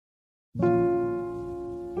She'd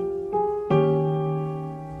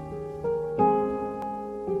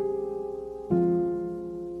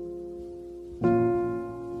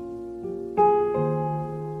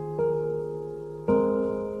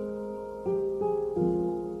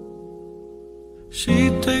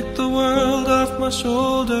take the world off my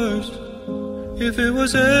shoulders if it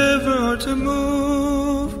was ever hard to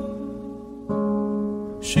move.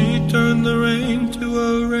 She'd turn the rain to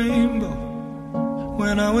a rainbow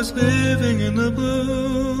when I was living in the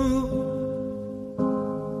blue.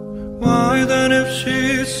 Why then, if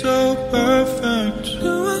she's so perfect,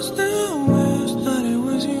 do I still wish that it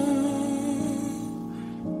was you?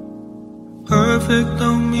 Perfect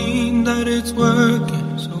don't mean that it's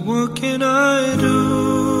working, so what can I do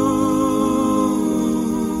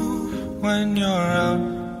when you're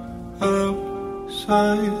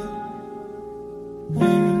outside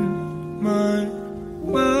in my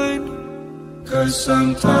mind? 'Cause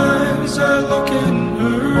sometimes I look in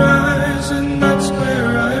her eyes and that's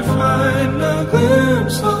where I find a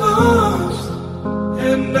glimpse of us.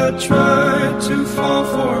 And I try to fall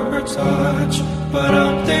for her touch, but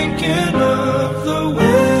I'm thinking of the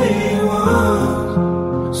way you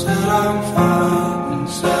was. Said I'm fine and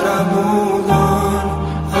said I moved on.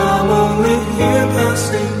 I'm only here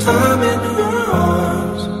passing time in her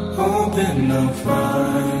arms, hoping I'll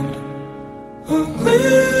find a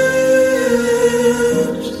glimpse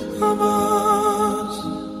of us.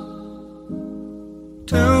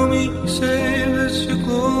 Tell me, say this your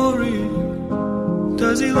glory?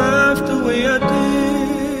 Does he laugh the way I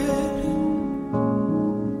did?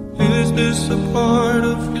 Is this a part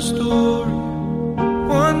of your story,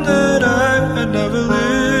 one that I had never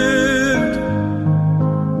lived?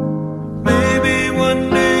 Maybe one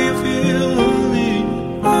day you feel lonely,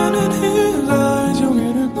 and in his eyes you'll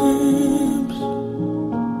get a glimpse.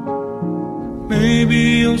 Maybe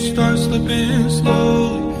you'll start slipping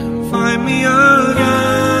slowly and find me again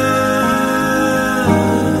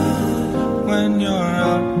when you're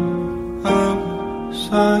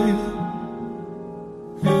outside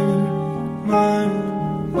in my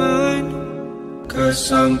mind. 'Cause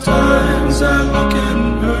sometimes I look in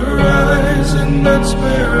her eyes and that's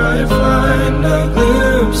where I find a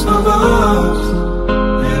glimpse of us.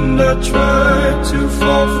 And I try to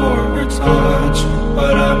fall for her touch,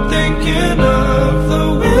 but I'm thinking of the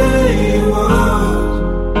way you was.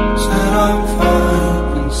 Said I'm fine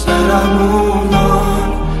and said I moved on.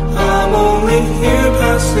 I'm only here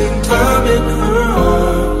passing time in her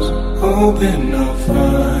arms, hoping I'll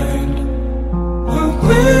find a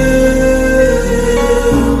glimpse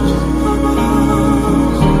of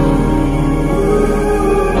us.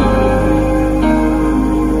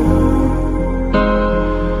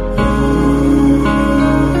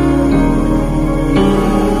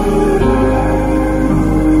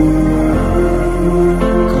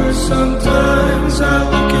 'Cause sometimes I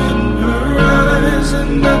look in her eyes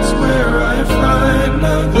and that's where I find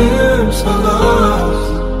a glimpse of us.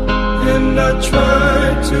 And I try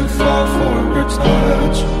to fall for her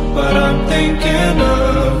touch, but I'm thinking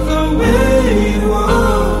of the way